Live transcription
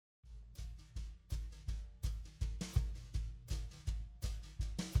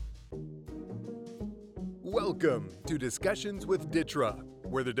Welcome to Discussions with DTRA,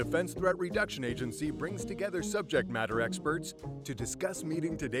 where the Defense Threat Reduction Agency brings together subject matter experts to discuss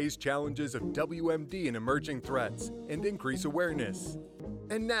meeting today's challenges of WMD and emerging threats and increase awareness.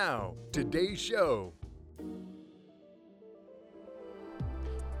 And now, today's show.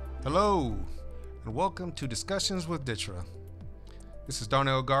 Hello, and welcome to Discussions with DTRA. This is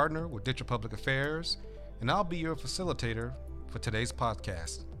Darnell Gardner with DTRA Public Affairs, and I'll be your facilitator for today's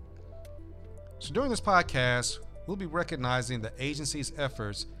podcast. So during this podcast, we'll be recognizing the agency's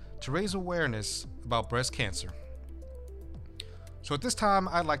efforts to raise awareness about breast cancer. So at this time,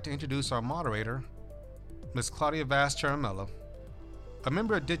 I'd like to introduce our moderator, Ms. Claudia Vaz-Charamella, a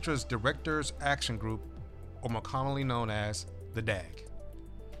member of DTRA's Directors Action Group, or more commonly known as the DAG.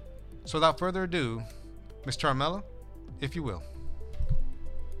 So without further ado, Ms. Charamella, if you will.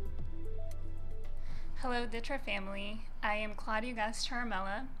 Hello, DTRA family. I am Claudia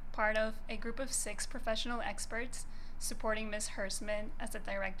Vaz-Charamella, part of a group of 6 professional experts supporting Ms. Hirschman as the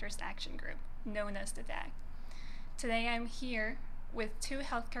Directors Action Group, known as the DAG. Today I'm here with 2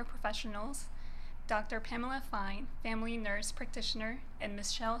 healthcare professionals, Dr. Pamela Fine, family nurse practitioner, and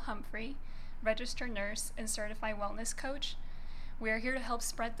Michelle Humphrey, registered nurse and certified wellness coach. We are here to help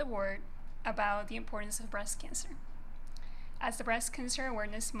spread the word about the importance of breast cancer. As the Breast Cancer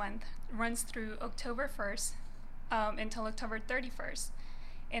Awareness Month runs through October 1st until October 31st,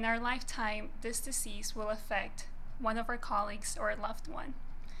 in our lifetime, this disease will affect one of our colleagues or a loved one.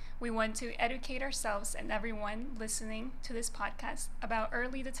 We want to educate ourselves and everyone listening to this podcast about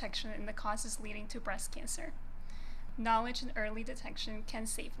early detection and the causes leading to breast cancer. Knowledge and early detection can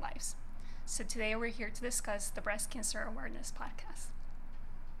save lives. So today we're here to discuss the Breast Cancer Awareness Podcast.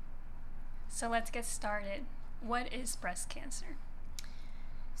 So let's get started. What is breast cancer?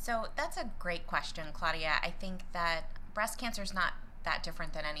 So that's a great question, Claudia. I think that breast cancer is not that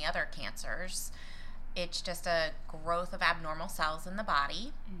different than any other cancers. It's just a growth of abnormal cells in the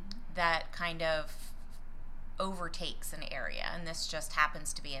body that kind of overtakes an area, and this just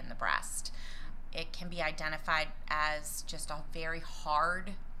happens to be in the breast. It can be identified as just a very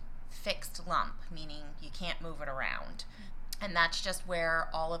hard, fixed lump, meaning you can't move it around. And that's just where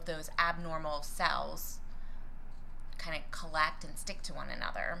all of those abnormal cells kind of collect and stick to one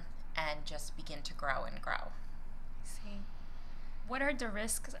another and just begin to grow and grow. I see. What are the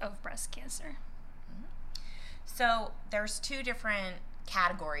risks of breast cancer? So there's 2 different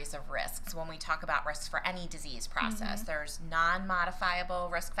categories of risks when we talk about risks for any disease process. There's non-modifiable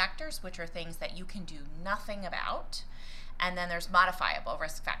risk factors, which are things that you can do nothing about. And then there's modifiable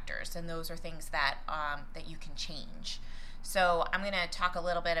risk factors, and those are things that that you can change. So I'm going to talk a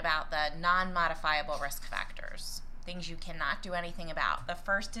little bit about the non-modifiable risk factors, things you cannot do anything about. The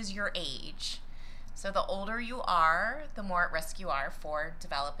first is your age. So the older you are, the more at risk you are for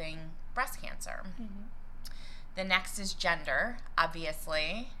developing breast cancer. The next is gender.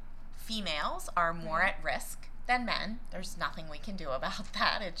 Obviously, females are more at risk than men. There's nothing we can do about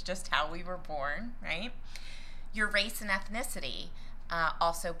that. It's just how we were born, right? Your race and ethnicity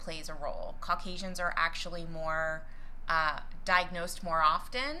also plays a role. Caucasians are actually more diagnosed more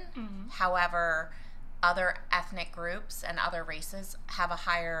often. However, other ethnic groups and other races have a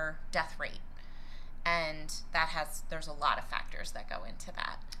higher death rate. And there's a lot of factors that go into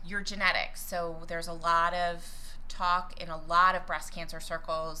that. Your genetics. So there's a lot of talk in a lot of breast cancer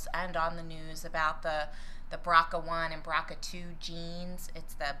circles and on the news about the BRCA1 and BRCA2 genes.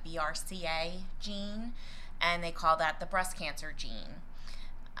 It's the BRCA gene, and they call that the breast cancer gene.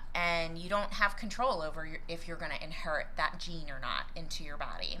 And you don't have control over if you're going to inherit that gene or not into your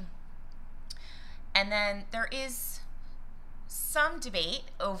body. And then there is some debate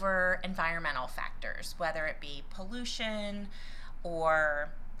over environmental factors, whether it be pollution or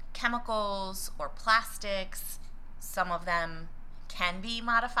chemicals or plastics. Some of them can be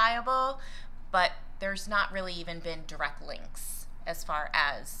modifiable, but there's not really even been direct links as far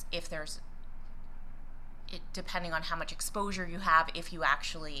as if there's, depending on how much exposure you have, if you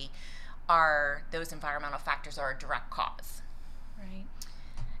actually are, those environmental factors are a direct cause. Right.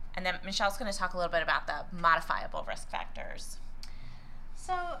 And then Michelle's going to talk a little bit about the modifiable risk factors.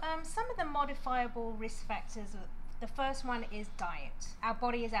 So some of the modifiable risk factors, the first one is diet. Our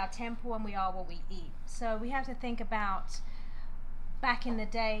body is our temple and we are what we eat. So we have to think about, back in the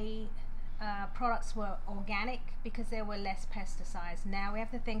day, products were organic because there were less pesticides. Now we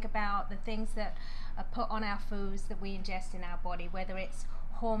have to think about the things that are put on our foods that we ingest in our body, whether it's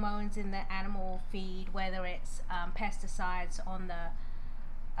hormones in the animal feed, whether it's pesticides on the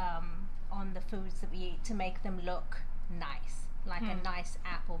foods that we eat to make them look nice. like a nice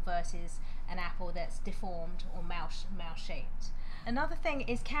apple versus an apple that's deformed or mouse shaped. Another thing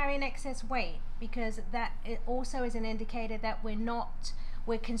is carrying excess weight, because that it also is an indicator that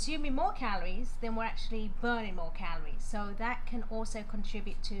we're consuming more calories than we're actually burning more calories. So that can also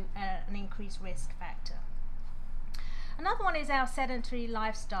contribute to an increased risk factor. Another one is our sedentary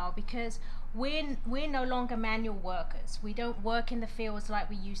lifestyle, because we're no longer manual workers. We don't work in the fields like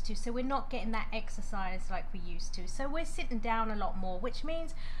we used to, so we're not getting that exercise like we used to. So we're sitting down a lot more, which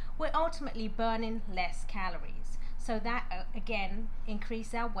means we're ultimately burning less calories. So that again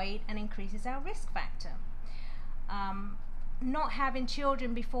increases our weight and increases our risk factor. Not having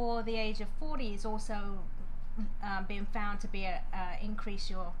children before the age of 40 is also being found to be increase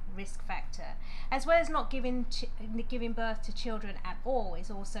your risk factor, as well as not giving birth to children at all is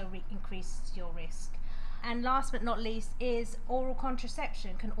also increases your risk. And last but not least is oral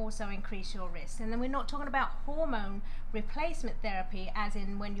contraception can also increase your risk. And then we're not talking about hormone replacement therapy as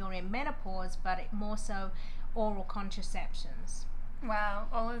in when you're in menopause, but more so oral contraceptions. Wow,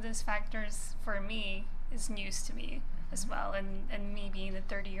 all of those factors for me is news to me as well. And me being a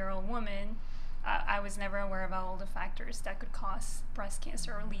 30-year-old woman, I was never aware of all the factors that could cause breast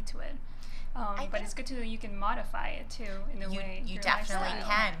cancer or lead to it. But it's good to know you can modify it too in a way. You definitely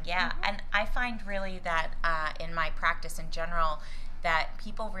can, yeah. And I find really that in my practice in general, that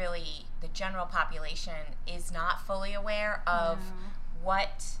people really, the general population is not fully aware of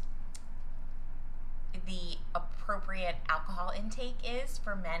what the appropriate alcohol intake is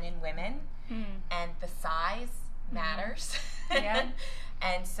for men and women, and the size matters. Yeah.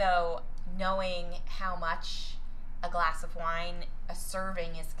 And so knowing how much a glass of wine, a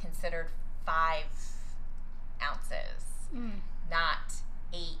serving is considered 5 ounces, not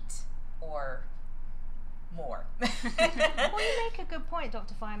 8 or more. Well, you make a good point,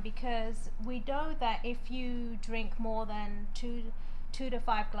 Dr. Fine, because we know that if you drink more than 2 to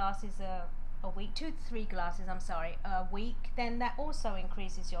 5 glasses a week, 2 to 3 glasses, a week, then that also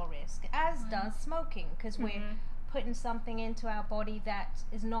increases your risk, as does smoking, because we're putting something into our body that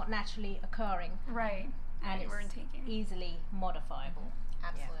is not naturally occurring. Right. And we're it's taking. easily modifiable.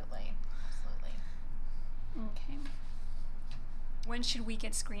 Absolutely. Okay. When should we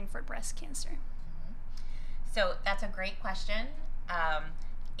get screened for breast cancer? So that's a great question.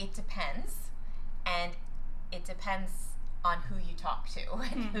 It depends, and it depends on who you talk to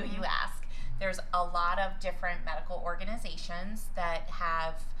and who you ask. There's a lot of different medical organizations that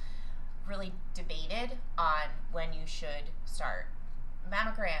have really debated on when you should start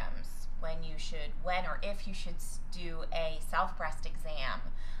mammograms, when or if you should do a self-breast exam,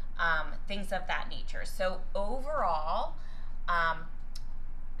 things of that nature. So overall,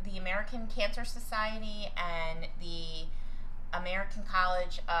 the American Cancer Society and the American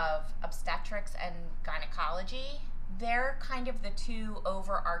College of Obstetrics and Gynecology, they're kind of the two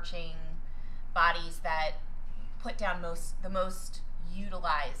overarching bodies that put down the most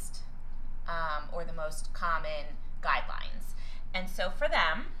utilized or the most common guidelines. And so for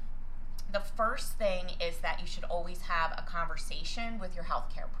them, the first thing is that you should always have a conversation with your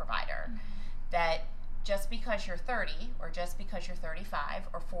healthcare provider. That just because you're 30 or just because you're 35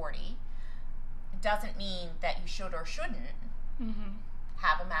 or 40 doesn't mean that you should or shouldn't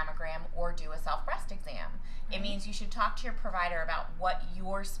have a mammogram or do a self-breast exam. It means you should talk to your provider about what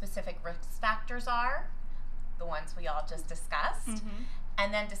your specific risk factors are, the ones we all just discussed,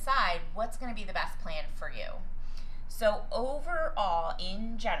 and then decide what's going to be the best plan for you. So overall,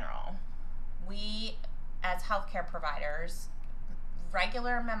 in general, we as healthcare providers,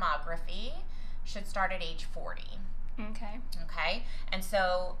 regular mammography should start at age 40. Okay? And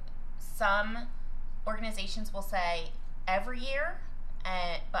so some organizations will say every year,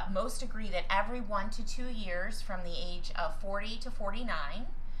 but most agree that every 1 to 2 years from the age of 40 to 49,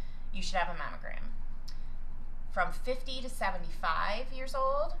 you should have a mammogram. From 50 to 75 years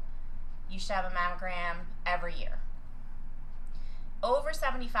old, you should have a mammogram every year. Over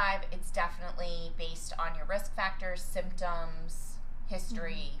 75, it's definitely based on your risk factors, symptoms,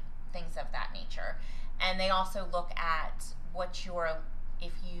 history, things of that nature. And they also look at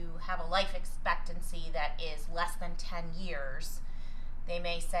if you have a life expectancy that is less than 10 years, they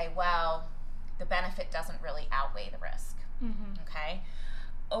may say, well, the benefit doesn't really outweigh the risk. Okay?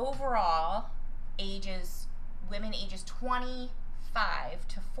 Overall, women ages 25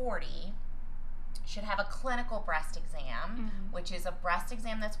 to 40 should have a clinical breast exam, which is a breast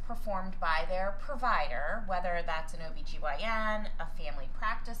exam that's performed by their provider, whether that's an OBGYN, a family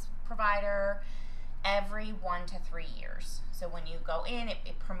practice provider, every 1 to 3 years. So when you go in,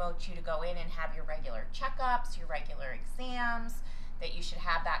 it promotes you to go in and have your regular checkups, your regular exams, that you should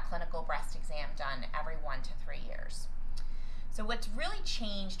have that clinical breast exam done every 1 to 3 years. So what's really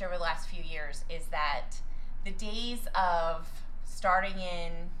changed over the last few years is that the days of starting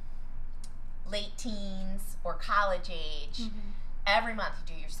in late teens or college age, every month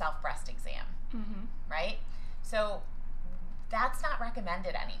you do your self-breast exam, right? So that's not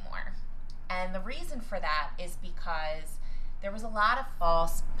recommended anymore. And the reason for that is because there was a lot of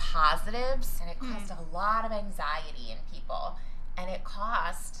false positives, and it caused a lot of anxiety in people, and it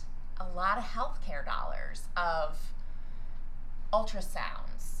cost a lot of healthcare dollars of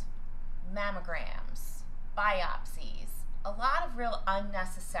ultrasounds, mammograms, biopsies, a lot of real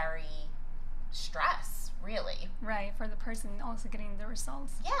unnecessary stress, really. Right, for the person also getting the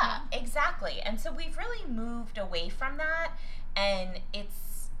results. Yeah, exactly. And so we've really moved away from that, and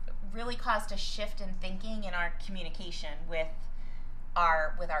it's really caused a shift in thinking in our communication with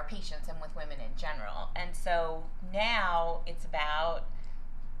our patients and with women in general. And so now it's about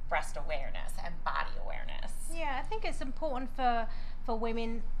breast awareness and body awareness. Yeah, I think it's important for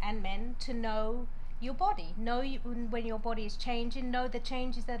women and men to know your body. Know when your body is changing, know the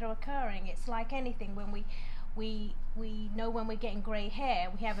changes that are occurring. It's like anything. When we know when we're getting gray hair,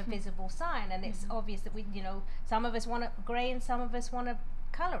 we have a visible sign, and it's obvious that some of us want it gray and some of us want to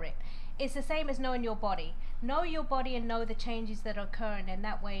color it. It's the same as knowing your body. Know your body and know the changes that are occurring, and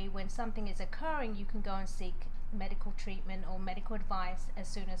that way when something is occurring, you can go and seek medical treatment or medical advice as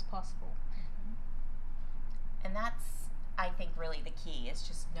soon as possible. And that's, I think, really the key, is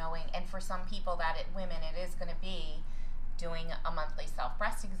just knowing. And for some people, women, it is going to be doing a monthly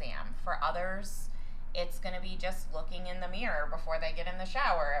self-breast exam. For others, it's going to be just looking in the mirror before they get in the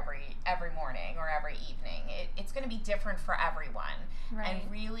shower every morning or every evening. It's going to be different for everyone. Right.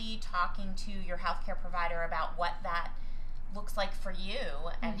 And really talking to your healthcare provider about what that looks like for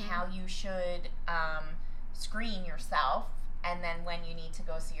you and how you should screen yourself. And then when you need to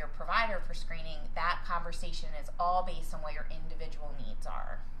go see your provider for screening, that conversation is all based on what your individual needs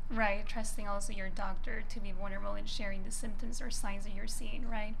are. Right, trusting also your doctor to be vulnerable in sharing the symptoms or signs that you're seeing,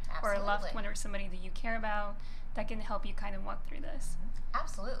 right? Absolutely. Or a loved one or somebody that you care about that can help you kind of walk through this.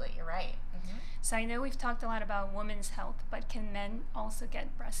 Absolutely, you're right. So I know we've talked a lot about women's health, but can men also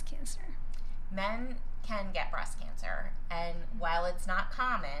get breast cancer? Men can get breast cancer, and while it's not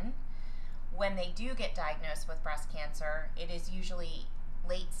common, when they do get diagnosed with breast cancer, it is usually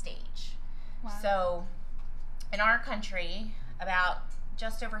late stage. Wow. So in our country, about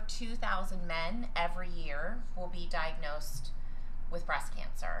just over 2,000 men every year will be diagnosed with breast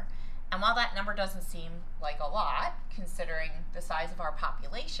cancer. And while that number doesn't seem like a lot, considering the size of our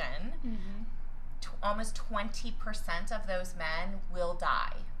population, almost 20% of those men will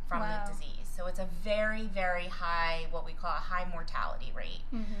die from the disease. So it's a very, very high, what we call a high mortality rate,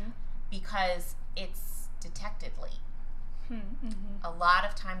 because it's detected late. A lot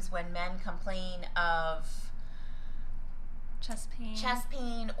of times when men complain of chest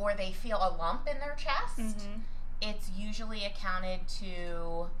pain, or they feel a lump in their chest, it's usually accounted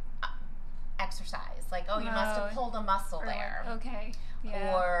to exercise. Like, oh, you must have pulled a muscle there. Okay.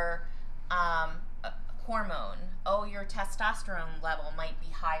 Yeah. Or hormone. Oh, your testosterone level might be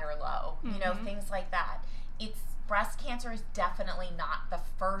high or low. You know, things like that. Breast cancer is definitely not the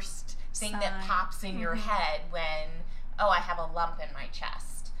first thing that pops in your head when, oh, I have a lump in my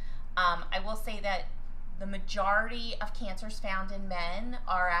chest. I will say that the majority of cancers found in men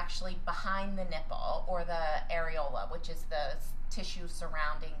are actually behind the nipple, or the areola, which is the tissue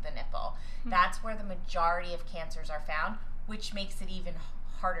surrounding the nipple. That's where the majority of cancers are found, which makes it even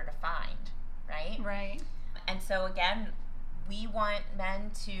harder to find, right? Right. And so again, we want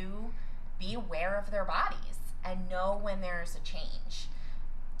men to be aware of their bodies and know when there's a change.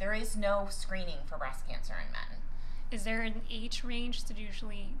 There is no screening for breast cancer in men. Is there an age range that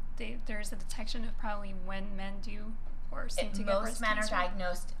usually there's a detection of probably when men do or seem to get breast Most men cancer? are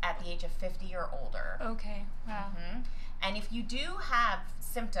diagnosed at the age of 50 or older. Okay, wow. And if you do have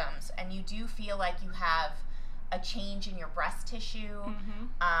symptoms and you do feel like you have a change in your breast tissue,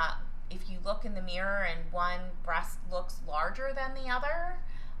 if you look in the mirror and one breast looks larger than the other,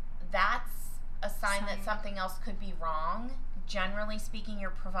 that's a sign that something else could be wrong. Generally speaking, your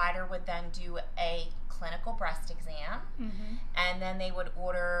provider would then do a clinical breast exam, and then they would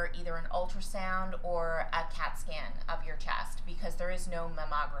order either an ultrasound or a CAT scan of your chest, because there is no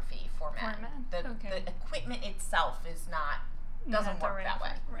mammography for men. The equipment itself doesn't work that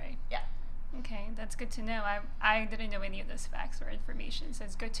way. Right. Yeah. Okay, that's good to know. I didn't know any of those facts or information, so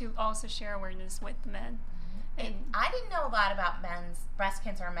it's good to also share awareness with men. I didn't know a lot about men's breast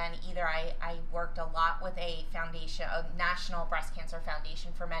cancer in men either. I worked a lot with a foundation, a National Breast Cancer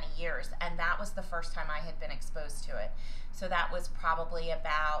Foundation, for many years, and that was the first time I had been exposed to it. So that was probably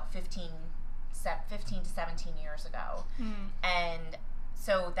about 15 15 to 17 years ago. And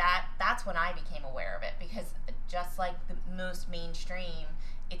so that's when I became aware of it, because just like the most mainstream,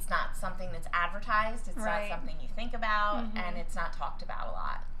 it's not something that's advertised, it's not something you think about, and it's not talked about a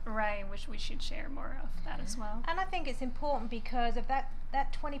lot. Right, which we should share more of that as well. And I think it's important because of that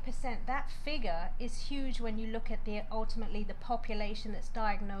 20%, that figure is huge when you look at ultimately the population that's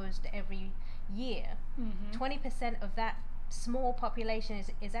diagnosed every year. 20% of that small population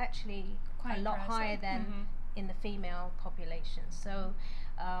is actually quite a lot impressive. higher than in the female population. So,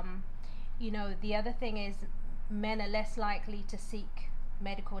 the other thing is men are less likely to seek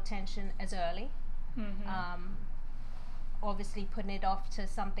medical attention as early. Obviously putting it off to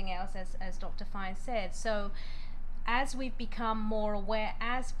something else, as Dr. Fine said. So as we've become more aware,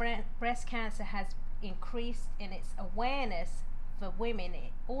 as breast cancer has increased in its awareness for women,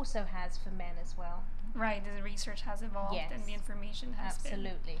 it also has for men as well. Right, the research has evolved and the information has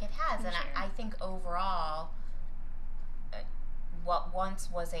absolutely been. It has, and I think overall, what once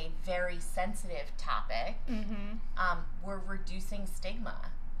was a very sensitive topic, we're reducing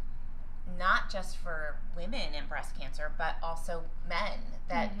stigma. Not just for women in breast cancer, but also men,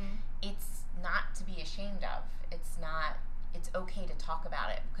 that it's not to be ashamed of. It's okay to talk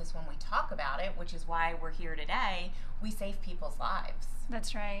about it, because when we talk about it, which is why we're here today, we save people's lives.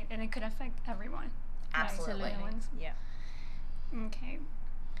 That's right, and it could affect everyone. Absolutely. Right? Yeah. Okay.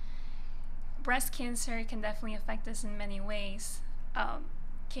 Breast cancer can definitely affect us in many ways.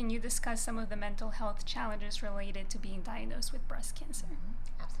 Can you discuss some of the mental health challenges related to being diagnosed with breast cancer?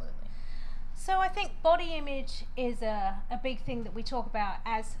 Absolutely. So I think body image is a big thing that we talk about.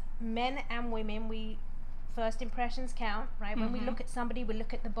 As men and women, first impressions count, right? When we look at somebody, we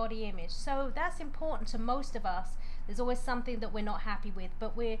look at the body image. So that's important to most of us. There's always something that we're not happy with,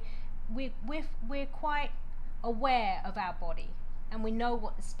 but we're quite aware of our body, and we know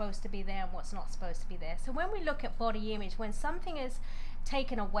what's supposed to be there and what's not supposed to be there. So when we look at body image, when something is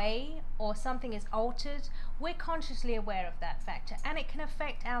taken away or something is altered, we're consciously aware of that factor, and it can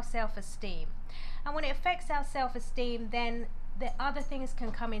affect our self-esteem. And when it affects our self-esteem, then the other things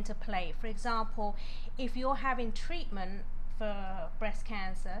can come into play. For example, if you're having treatment for breast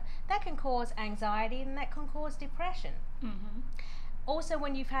cancer, that can cause anxiety and that can cause depression. Also,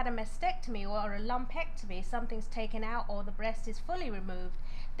 when you've had a mastectomy or a lumpectomy, something's taken out or the breast is fully removed,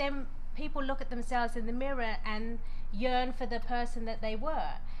 then people look at themselves in the mirror and yearn for the person that they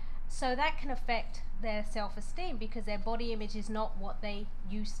were. So that can affect their self-esteem because their body image is not what they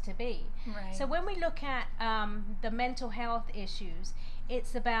used to be. Right. So when we look at the mental health issues,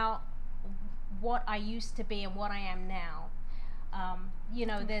 it's about what I used to be and what I am now.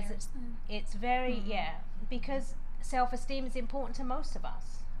 It's very, because self-esteem is important to most of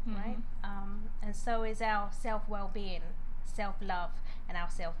us, right? And so is our self-well-being, self-love, and our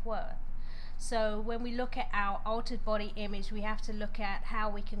self-worth. So when we look at our altered body image, we have to look at how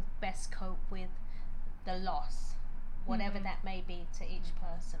we can best cope with the loss, whatever that may be to each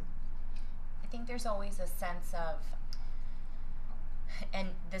person. I think there's always a sense of, and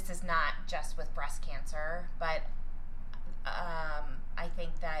this is not just with breast cancer, but I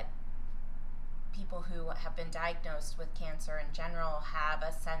think that people who have been diagnosed with cancer in general have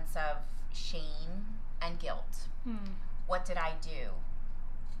a sense of shame and guilt. What did I do?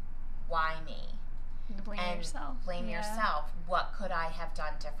 Why me? Blame yourself. Blame yourself. What could I have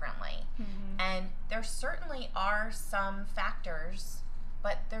done differently? And there certainly are some factors,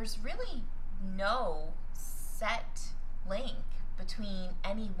 but there's really no set link between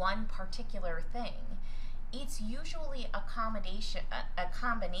any one particular thing. It's usually a combination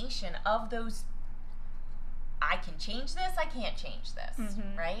of those. I can change this, I can't change this,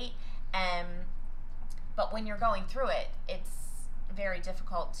 right? But when you're going through it, it's very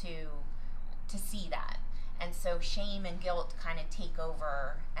difficult to see that. And so shame and guilt kind of take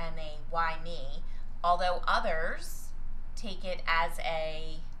over, and why me? Although others take it as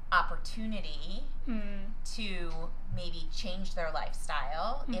a opportunity to maybe change their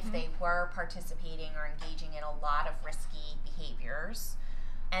lifestyle if they were participating or engaging in a lot of risky behaviors.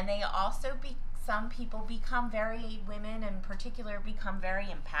 And they also some people women in particular become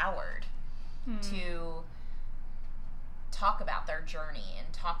very empowered to talk about their journey and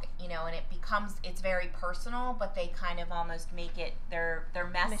and it's very personal, but they kind of almost make it their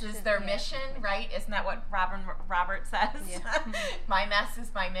mess is their mission, right? Isn't that what Robert says? My mess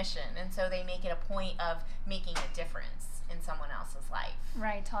is my mission. And so they make it a point of making a difference in someone else's life.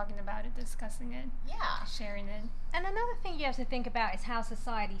 Right, talking about it, discussing it. Yeah. Sharing it. And another thing you have to think about is how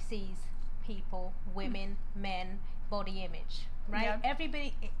society sees people, women, men, body image, right?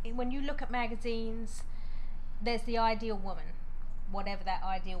 Everybody, when you look at magazines, there's the ideal woman. whatever that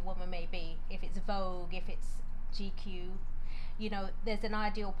ideal woman may be. If it's Vogue, if it's GQ, you know, there's an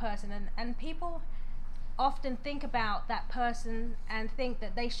ideal person, and people often think about that person and think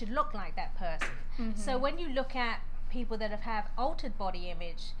that they should look like that person. So when you look at people that have altered body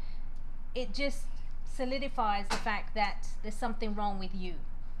image, it just solidifies the fact that there's something wrong with you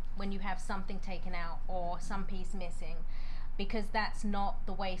when you have something taken out or some piece missing, because that's not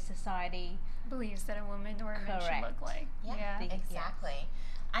the way society believes that a woman or a man should look like. Yeah, exactly.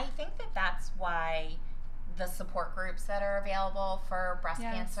 I think that that's why the support groups that are available for breast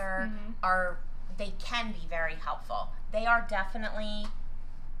cancer they can be very helpful. They are definitely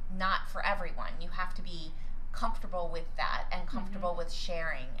not for everyone. You have to be comfortable with that and comfortable with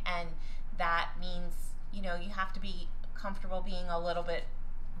sharing, and that means, you know, you have to be comfortable being a little bit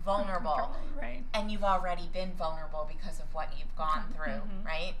vulnerable, right? And you've already been vulnerable because of what you've gone through,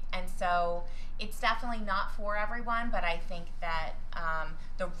 right? And so it's definitely not for everyone, but I think that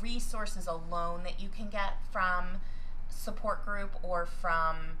the resources alone that you can get from support group or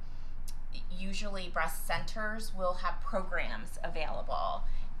from usually breast centers will have programs available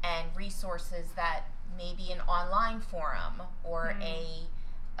and resources that maybe an online forum or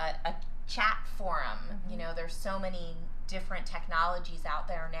a chat forum. You know, there's so many different technologies out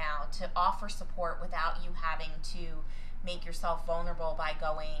there now to offer support without you having to make yourself vulnerable by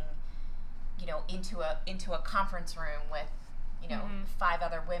going, you know, into a conference room with, you know, 5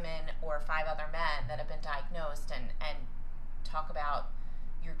 other women or 5 other men that have been diagnosed and talk about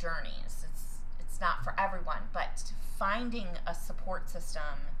your journeys. It's not for everyone, but finding a support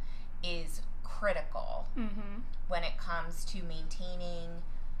system is critical when it comes to maintaining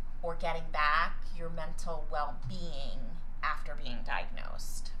or getting back your mental well-being after being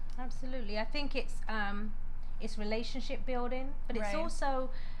diagnosed. Absolutely. I think it's relationship building, but it's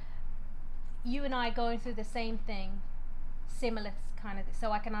also you and I going through the same thing, similar kind of,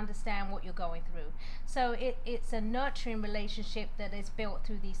 so I can understand what you're going through. So it's a nurturing relationship that is built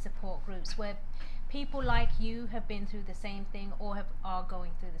through these support groups where people like you have been through the same thing or are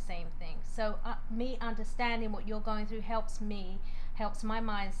going through the same thing. So me understanding what you're going through helps my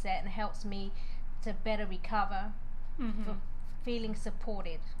mindset, and helps me to better recover, for feeling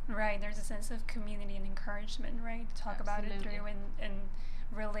supported. Right, there's a sense of community and encouragement, right? To talk about it through and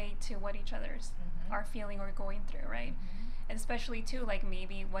relate to what each others are feeling or going through, right? And especially too, like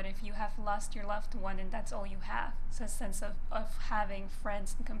maybe what if you have lost your loved one and that's all you have? So a sense of having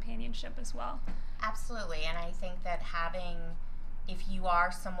friends and companionship as well. Absolutely, and I think that if you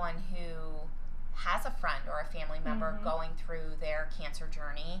are someone who has a friend or a family member going through their cancer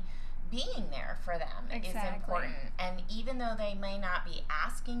journey, being there for them is important. And even though they may not be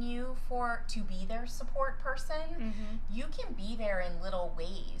asking you to be their support person, you can be there in little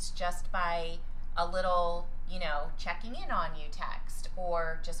ways, just by a little, you know, checking in on you text,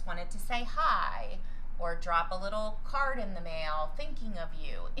 or just wanted to say hi, or drop a little card in the mail thinking of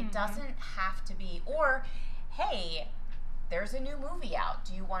you. It doesn't have to be, or hey, there's a new movie out,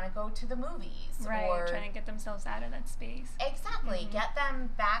 do you want to go to the movies? Right, or trying to get themselves out of that space. Exactly, get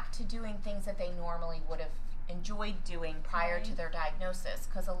them back to doing things that they normally would have enjoyed doing prior to their diagnosis,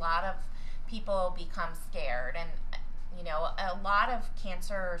 because a lot of people become scared, and you know, a lot of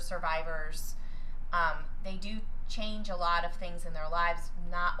cancer survivors, they do change a lot of things in their lives,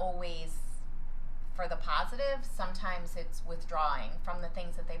 not always for the positive. Sometimes it's withdrawing from the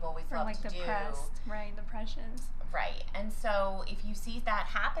things that they've always loved to do. Right, depressions. Right, and so if you see that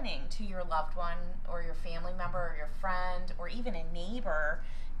happening to your loved one or your family member or your friend or even a neighbor,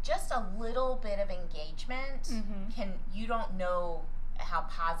 just a little bit of engagement you don't know how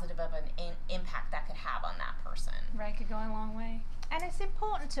positive of an impact that could have on that person. Right, could go a long way. And it's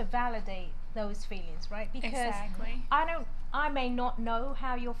important to validate those feelings, right? Because I may not know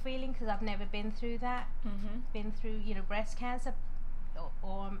how you're feeling because I've never been through that, been through, you know, breast cancer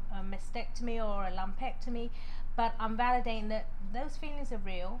or a mastectomy or a lumpectomy, but I'm validating that those feelings are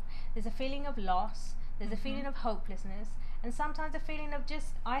real. There's a feeling of loss, there's a feeling of hopelessness, and sometimes a feeling of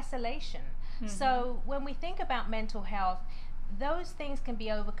just isolation. So when we think about mental health, those things can be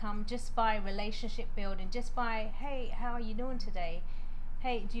overcome just by relationship building, just by, hey, how are you doing today?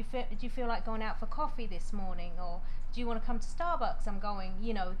 Hey, do you feel like going out for coffee this morning? Or do you want to come to Starbucks? I'm going,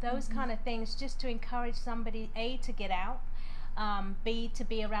 you know, those kind of things, just to encourage somebody, A, to get out, B, to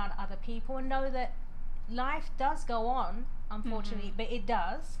be around other people, and know that life does go on, unfortunately, but it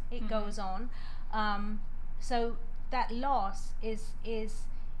does, it goes on. So that loss is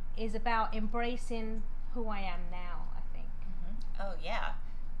about embracing who I am now. Oh yeah,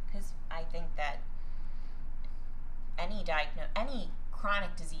 because I think that any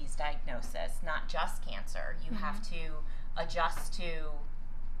chronic disease diagnosis, not just cancer, you have to adjust to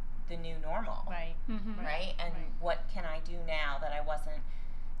the new normal. Right. Right? And what can I do now that I wasn't,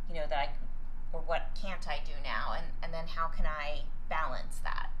 or what can't I do now? And then how can I balance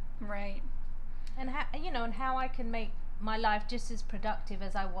that? Right. And how I can make my life just as productive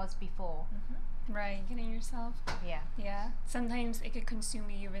as I was before. Right. Getting yourself. Yeah. Sometimes it could consume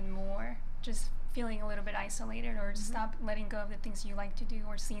you even more. Just feeling a little bit isolated, or stop letting go of the things you like to do,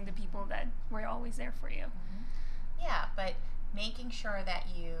 or seeing the people that were always there for you. Yeah, but making sure that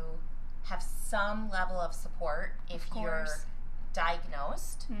you have some level of support if you're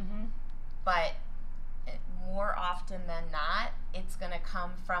diagnosed, but more often than not, it's going to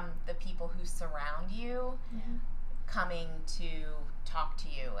come from the people who surround you, coming to talk to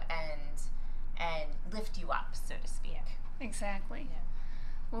you and lift you up, so to speak. Exactly. Yeah.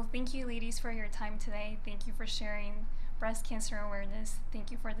 Well, thank you, ladies, for your time today. Thank you for sharing breast cancer awareness.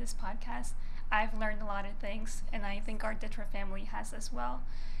 Thank you for this podcast. I've learned a lot of things, and I think our DITRA family has as well.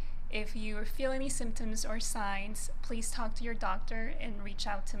 If you feel any symptoms or signs, please talk to your doctor and reach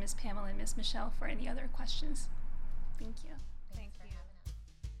out to Ms. Pamela and Ms. Michelle for any other questions. Thank you. Thank you.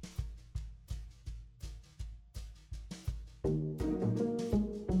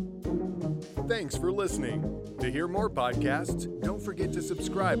 Thanks for listening. To hear more podcasts, don't forget to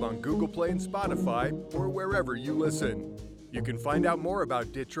subscribe on Google Play and Spotify or wherever you listen. You can find out more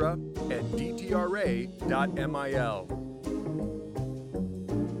about DITRA at dtra.mil.